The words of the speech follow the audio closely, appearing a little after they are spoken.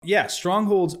Yeah,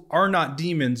 strongholds are not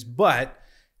demons, but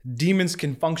demons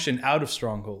can function out of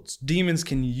strongholds. Demons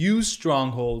can use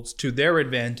strongholds to their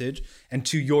advantage and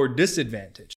to your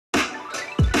disadvantage.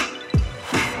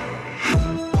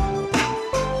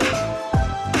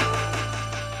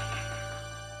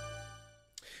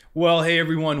 Well, hey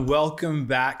everyone, welcome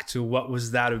back to What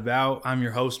Was That About? I'm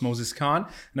your host, Moses Khan,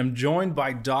 and I'm joined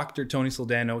by Dr. Tony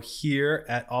Soldano here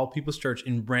at All People's Church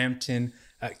in Brampton,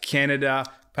 Canada.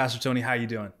 Pastor Tony, how you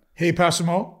doing? Hey, Pastor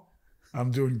Mo.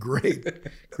 I'm doing great.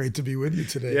 Great to be with you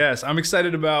today. Yes, I'm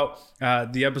excited about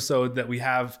the episode that we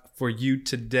have for you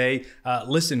today.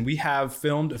 Listen, we have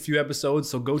filmed a few episodes,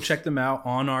 so go check them out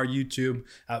on our YouTube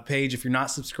page. If you're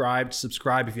not subscribed,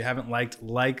 subscribe. If you haven't liked,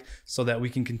 like, so that we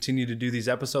can continue to do these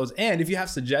episodes. And if you have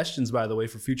suggestions, by the way,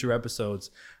 for future episodes,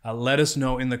 let us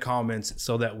know in the comments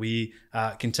so that we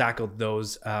can tackle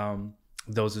those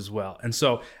as well. And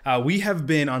so we have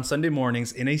been on Sunday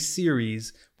mornings in a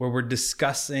series where we're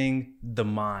discussing the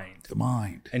mind. The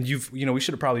mind. And we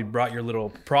should have probably brought your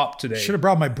little prop today. Should have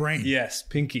brought my brain. Yes,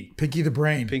 Pinky. Pinky the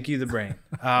brain. Pinky the brain.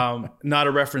 Not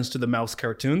a reference to the mouse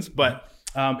cartoons, but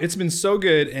it's been so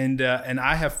good. And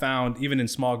I have found, even in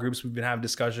small groups, we've been having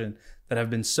discussion that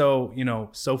have been so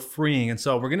freeing. And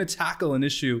so we're going to tackle an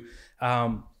issue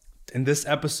in this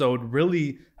episode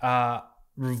really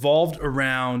revolved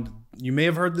around, you may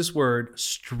have heard this word,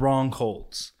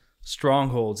 strongholds.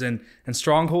 Strongholds. And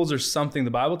strongholds are something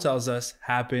the Bible tells us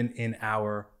happen in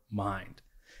our mind.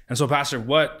 And so, Pastor,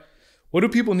 what do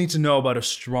people need to know about a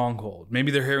stronghold?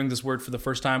 Maybe they're hearing this word for the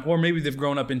first time, or maybe they've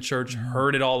grown up in church,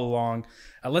 heard it all along.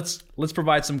 Let's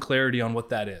provide some clarity on what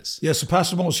that is. Yeah, so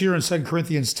Pastor Mo is here in 2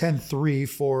 Corinthians 10:3,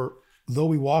 for though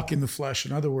we walk in the flesh,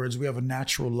 in other words, we have a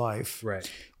natural life. Right.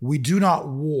 We do not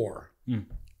war,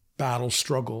 battle,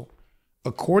 struggle,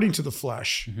 according to the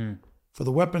flesh. For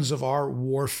the weapons of our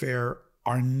warfare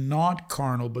are not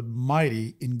carnal, but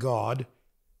mighty in God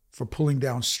for pulling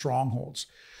down strongholds.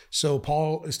 So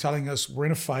Paul is telling us we're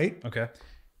in a fight. Okay.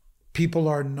 People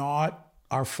are not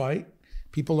our fight.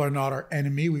 People are not our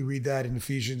enemy. We read that in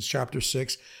Ephesians chapter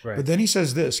 6. Right. But then he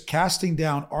says this, casting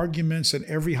down arguments and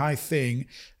every high thing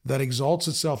that exalts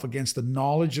itself against the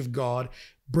knowledge of God,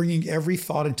 bringing every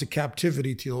thought into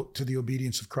captivity to the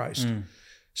obedience of Christ.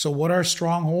 So what are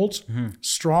strongholds?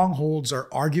 Strongholds are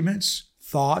arguments,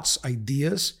 thoughts,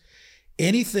 ideas,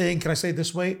 anything, can I say it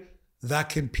this way, that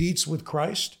competes with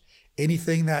Christ,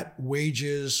 anything that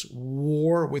wages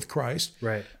war with Christ.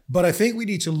 Right. But I think we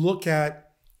need to look at,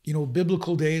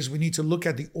 biblical days. We need to look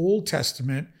at the Old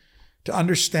Testament to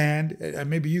understand, and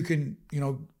maybe you can,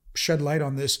 shed light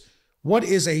on this. What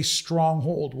is a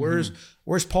stronghold?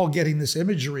 Where's Paul getting this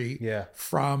imagery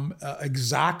from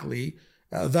exactly?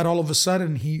 That all of a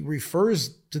sudden he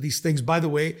refers to these things, by the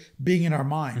way, being in our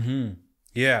mind.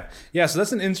 Yeah. So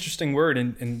that's an interesting word.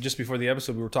 And just before the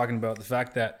episode, we were talking about the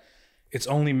fact that it's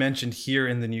only mentioned here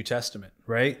in the New Testament,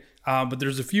 right? But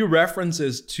there's a few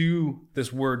references to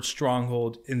this word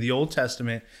stronghold in the Old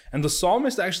Testament. And the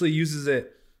psalmist actually uses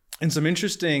it in some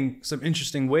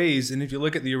interesting ways. And if you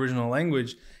look at the original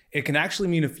language, it can actually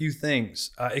mean a few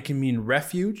things. It can mean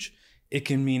refuge. It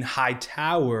can mean high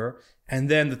tower. And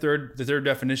then the third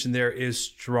definition there is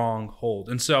stronghold.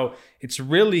 And so it's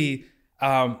really,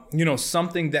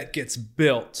 something that gets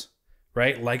built,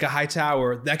 right? Like a high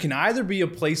tower that can either be a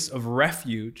place of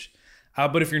refuge,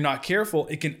 but if you're not careful,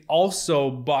 it can also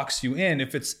box you in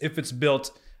if it's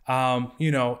built,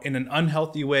 in an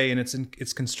unhealthy way and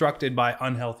it's constructed by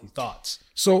unhealthy thoughts.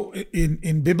 So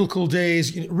in biblical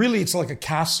days, really it's like a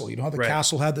castle. You know how the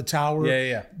castle had the tower?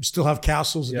 Yeah. Still have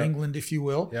castles in England, if you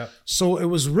will. Yeah. So it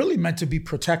was really meant to be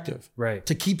protective, right?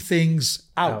 To keep things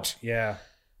out. Yeah.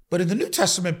 But in the New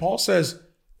Testament, Paul says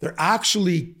they're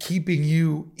actually keeping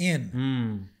you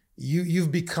in.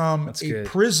 You've become a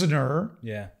prisoner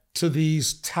to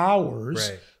these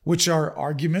towers, which are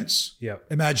arguments,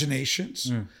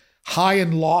 imaginations, high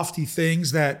and lofty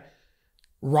things that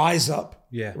rise up.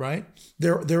 Yeah. Right.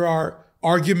 There are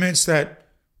arguments that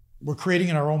we're creating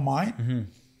in our own mind,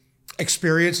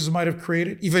 experiences might have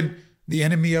created. Even the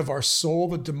enemy of our soul,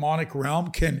 the demonic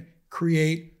realm, can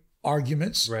create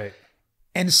arguments. Right.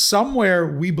 And somewhere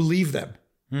we believe them.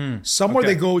 Somewhere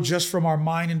they go just from our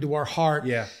mind into our heart.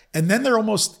 Yeah. And then they're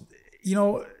almost,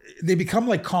 they become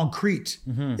like concrete.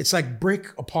 It's like brick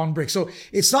upon brick. So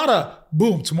it's not a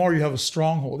boom, tomorrow you have a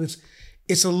stronghold.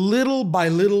 It's a little by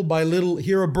little by little,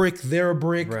 here a brick, there a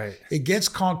brick. Right. It gets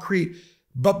concrete.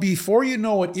 But before you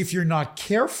know it, if you're not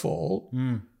careful,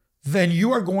 then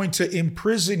you are going to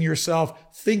imprison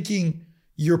yourself thinking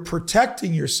you're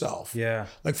protecting yourself. Yeah.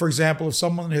 Like, for example, if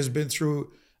someone has been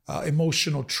through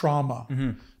emotional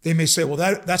trauma. They may say, well,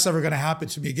 that's never going to happen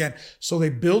to me again. So they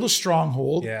build a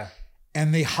stronghold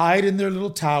and they hide in their little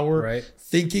tower,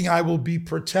 thinking I will be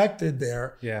protected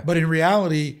there. But in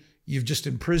reality, you've just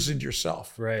imprisoned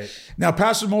yourself. Now,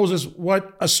 Pastor Moses,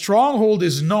 what a stronghold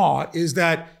is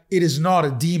that it is not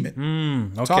a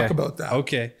demon. Talk about that.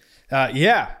 Okay.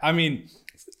 I mean,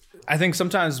 I think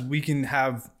sometimes we can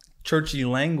have churchy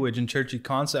language and churchy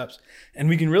concepts, and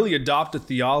we can really adopt a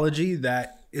theology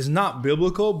that is not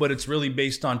biblical, but it's really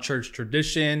based on church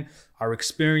tradition, our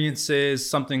experiences,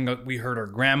 something that we heard our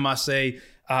grandma say.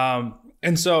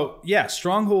 And so,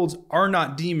 strongholds are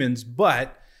not demons,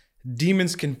 but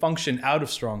demons can function out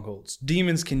of strongholds.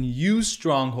 Demons can use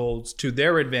strongholds to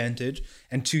their advantage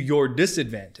and to your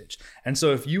disadvantage. And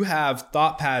so if you have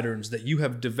thought patterns that you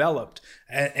have developed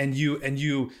and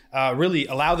you really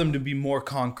allow them to be more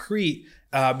concrete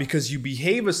because you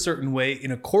behave a certain way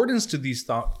in accordance to these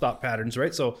thought patterns,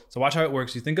 right? So watch how it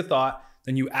works. You think a thought,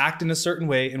 then you act in a certain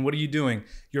way. And what are you doing?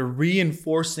 You're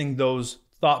reinforcing those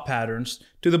thought patterns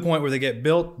to the point where they get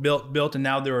built, and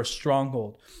now they're a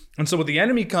stronghold. And so what the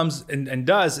enemy comes and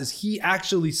does is he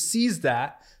actually sees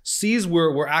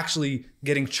where we're actually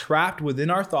getting trapped within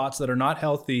our thoughts that are not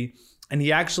healthy, and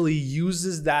he actually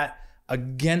uses that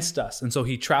against us. And so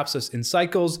he traps us in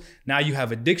cycles. Now you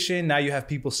have addiction. Now you have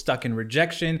people stuck in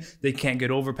rejection. They can't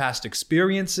get over past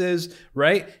experiences,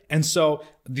 right? And so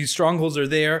these strongholds are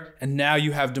there, and now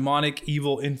you have demonic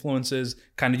evil influences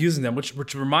kind of using them,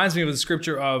 which reminds me of the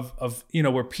scripture of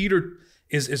where Peter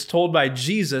is told by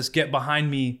Jesus, "Get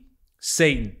behind me,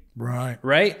 Satan."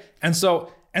 Right? And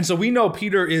so we know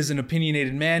Peter is an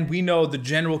opinionated man. We know the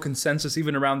general consensus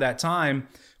even around that time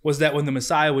was that when the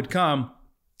Messiah would come,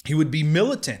 he would be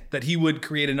militant, that he would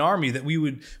create an army, that we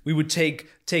would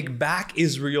take back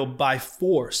Israel by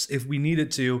force if we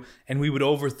needed to, and we would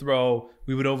overthrow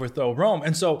Rome.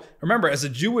 And so remember, as a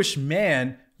Jewish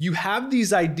man, you have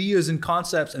these ideas and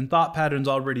concepts and thought patterns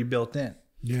already built in.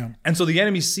 And so the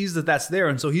enemy sees that that's there,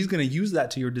 and so he's going to use that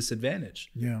to your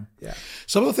disadvantage.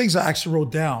 Some of the things I actually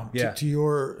wrote down to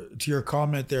your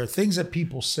comment there, things that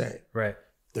people say.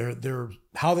 They're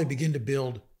how they begin to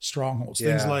build strongholds.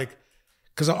 Things like,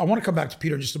 because I want to come back to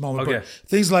Peter in just a moment, but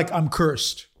things like, I'm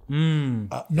cursed. No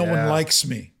one likes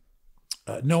me.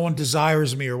 No one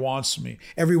desires me or wants me.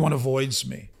 Everyone avoids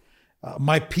me.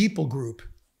 My people group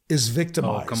is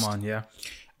victimized. Oh, come on,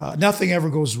 nothing ever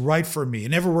goes right for me. It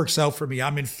never works out for me.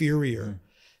 I'm inferior.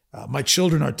 My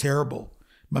children are terrible.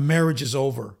 My marriage is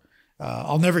over.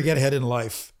 I'll never get ahead in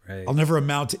life. I'll never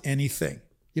amount to anything.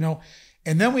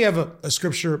 And then we have a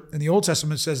scripture in the Old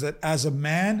Testament that says that as a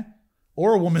man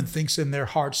or a woman thinks in their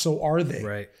heart, so are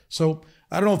they. So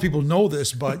I don't know if people know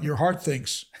this, but your heart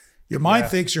thinks. Your mind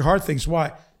thinks, your heart thinks.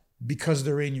 Why? Because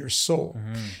they're in your soul.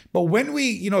 But when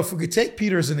we, if we could take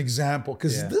Peter as an example,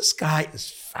 because this guy is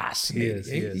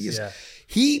fascinating.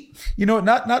 He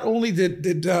not only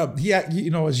did he,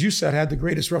 as you said, had the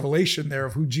greatest revelation there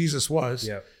of who Jesus was.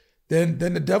 Then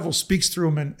the devil speaks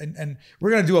through him, and we're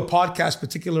going to do a podcast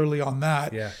particularly on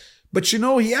that. But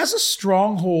he has a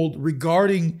stronghold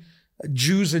regarding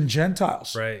Jews and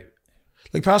Gentiles.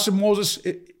 Like Pastor Moses,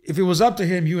 if it was up to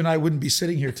him, you and I wouldn't be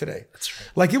sitting here today. That's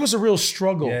right. Like, it was a real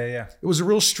struggle. It was a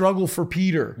real struggle for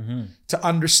Peter to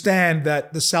understand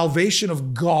that the salvation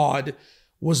of God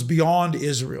was beyond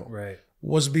Israel,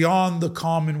 was beyond the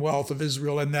commonwealth of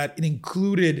Israel, and that it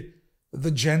included the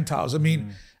Gentiles. I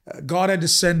mean, God had to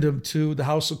send him to the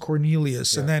house of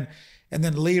Cornelius, and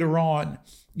then later on,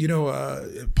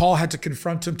 Paul had to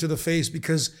confront him to the face,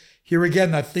 because here again,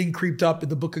 that thing creeped up in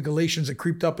the book of Galatians. It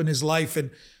creeped up in his life.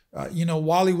 And,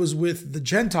 while he was with the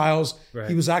Gentiles,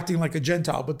 he was acting like a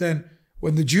Gentile. But then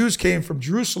when the Jews came from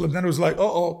Jerusalem, then it was like,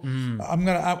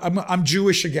 I'm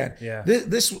Jewish again.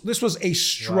 This was a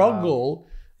struggle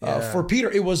for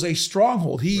Peter. It was a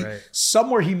stronghold.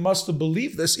 Somewhere he must have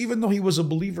believed this, even though he was a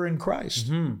believer in Christ.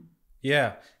 And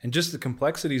just the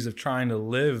complexities of trying to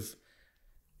live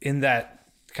in that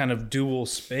kind of dual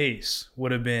space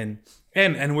would have been,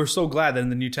 and we're so glad that in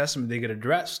the New Testament they get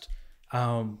addressed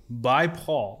by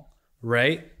Paul,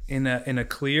 right, in a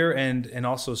clear and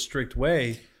also strict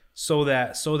way, so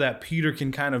that Peter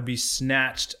can kind of be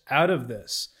snatched out of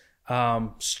this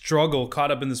struggle,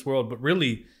 caught up in this world. But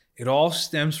really, it all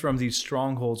stems from these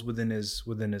strongholds within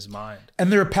his mind,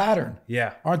 and they're a pattern,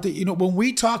 aren't they? When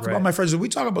we talk about, my friends, when we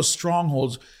talk about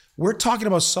strongholds, we're talking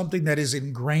about something that is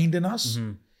ingrained in us.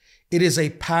 It is a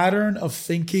pattern of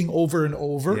thinking over and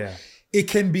over. It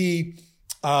can be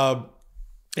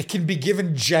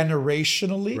given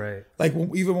generationally. Like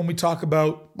even when we talk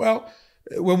about,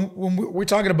 when we're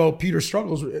talking about Peter's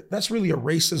struggles, that's really a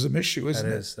racism issue,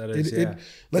 isn't it? That is, yeah.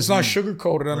 Let's not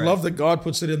sugarcoat it. I love that God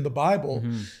puts it in the Bible,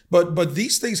 but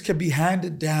these things can be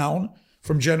handed down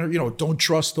from don't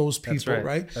trust those people,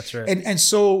 right? That's right. And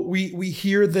so we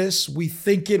hear this, we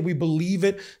think it, we believe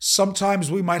it.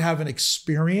 Sometimes we might have an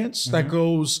experience that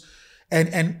goes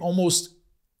and almost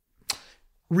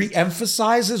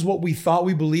re-emphasizes what we thought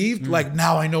we believed. Like,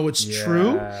 now I know it's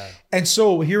true. And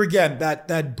so here again,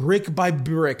 that brick by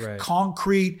brick,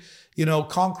 concrete,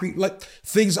 like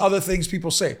other things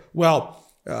people say. Well,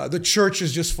 the church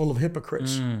is just full of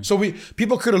hypocrites. So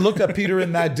people could have looked at Peter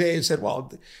in that day and said,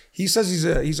 well, he says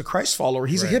he's a Christ follower.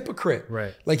 He's a hypocrite.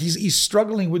 Right. Like he's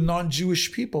struggling with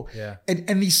non-Jewish people. Yeah.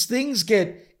 And these things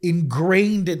get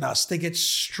ingrained in us. They get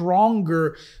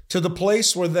stronger to the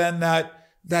place where then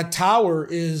that tower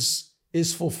is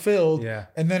fulfilled. Yeah.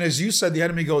 And then, as you said, the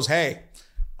enemy goes, hey,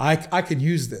 I can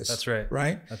use this. That's right.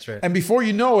 Right? That's right. And before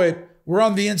you know it, we're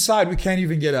on the inside. We can't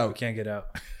even get out. Can't get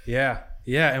out. Yeah.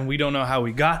 Yeah. And we don't know how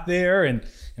we got there, and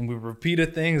we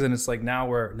repeated things, and it's like now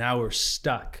we're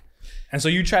stuck. And so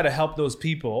you try to help those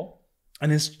people,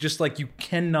 and it's just like you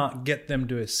cannot get them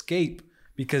to escape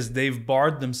because they've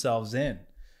barred themselves in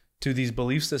to these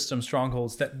belief system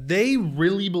strongholds that they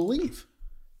really believe.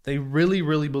 They really,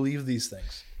 really believe these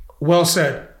things. Well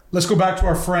said. Let's go back to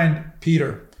our friend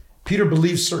Peter. Peter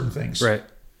believes certain things. Right.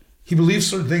 He believes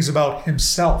certain things about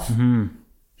himself.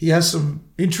 He has some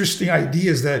interesting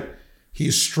ideas that he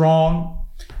is strong.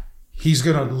 He's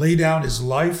going to lay down his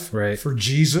life for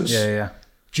Jesus. Yeah.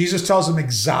 Jesus tells him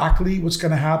exactly what's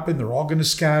going to happen. They're all going to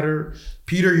scatter.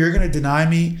 Peter, you're going to deny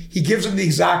me. He gives him the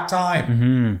exact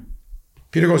time.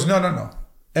 Peter goes, no.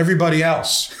 Everybody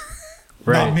else,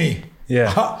 not me.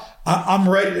 Yeah. I'm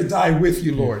ready to die with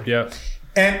you, Lord. Yeah.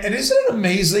 And isn't it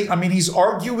amazing? I mean, he's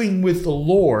arguing with the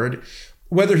Lord,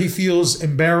 whether he feels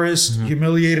embarrassed,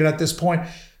 humiliated at this point.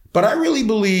 But I really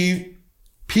believe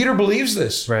Peter believes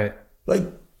this. Right. Like,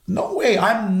 no way,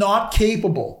 I'm not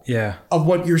capable of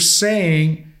what you're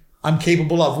saying I'm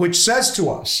capable of, which says to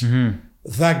us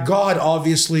that God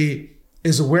obviously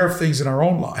is aware of things in our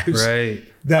own lives. Right.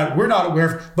 That we're not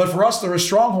aware of, but for us, they're a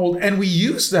stronghold, and we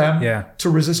use them to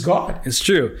resist God. It's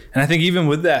true. And I think even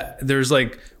with that, there's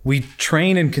we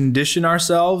train and condition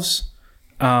ourselves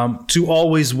to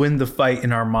always win the fight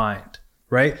in our mind,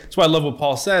 right? That's why I love what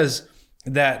Paul says,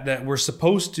 that we're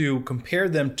supposed to compare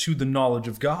them to the knowledge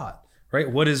of God, right?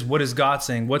 What is God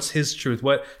saying? What's his truth?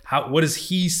 What is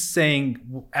he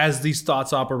saying as these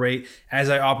thoughts operate, as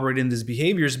I operate in these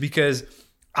behaviors? Because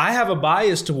I have a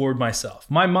bias toward myself.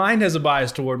 My mind has a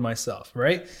bias toward myself,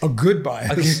 right? A good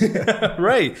bias.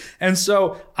 Right. And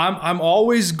so I'm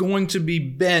always going to be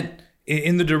bent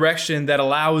in the direction that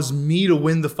allows me to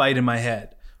win the fight in my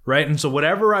head, right? And so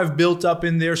whatever I've built up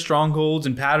in there, strongholds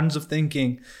and patterns of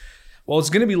thinking, well, it's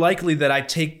going to be likely that I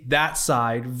take that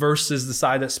side versus the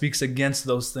side that speaks against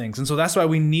those things. And so that's why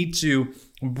we need to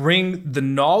bring the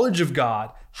knowledge of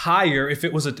God higher,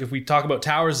 if we talk about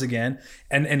towers again,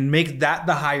 and make that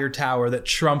the higher tower that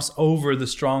trumps over the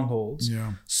strongholds,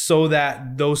 so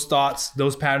that those thoughts,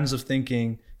 those patterns of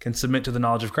thinking can submit to the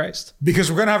knowledge of Christ. Because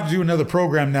we're going to have to do another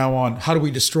program now on how do we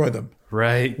destroy them.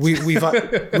 Right. We've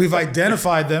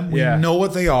identified them. We know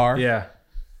what they are. Yeah.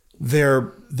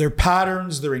 They're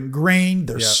patterns. They're ingrained.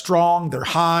 They're strong. They're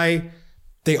high.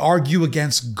 They argue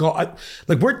against God.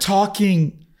 Like, we're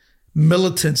talking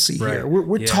militancy here.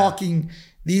 We're talking.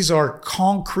 These are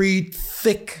concrete,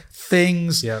 thick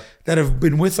things that have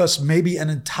been with us maybe an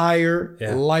entire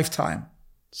lifetime.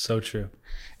 So true.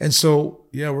 And so,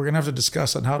 we're going to have to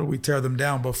discuss on how do we tear them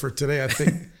down. But for today,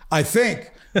 I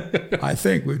think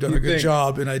we've done a good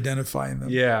job in identifying them.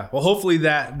 Yeah. Well, hopefully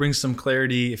that brings some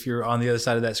clarity. If you're on the other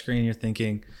side of that screen, you're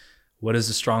thinking, what is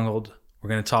a stronghold? We're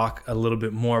going to talk a little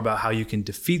bit more about how you can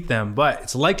defeat them, but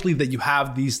it's likely that you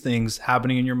have these things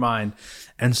happening in your mind.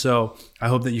 And so I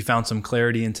hope that you found some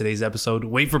clarity in today's episode.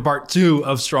 Wait for part 2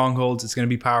 of strongholds. It's going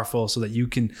to be powerful so that you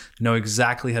can know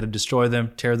exactly how to destroy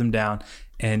them, tear them down,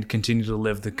 and continue to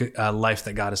live the life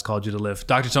that God has called you to live.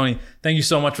 Dr. Tony, thank you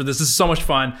so much for this. This is so much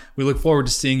fun. We look forward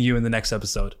to seeing you in the next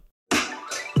episode.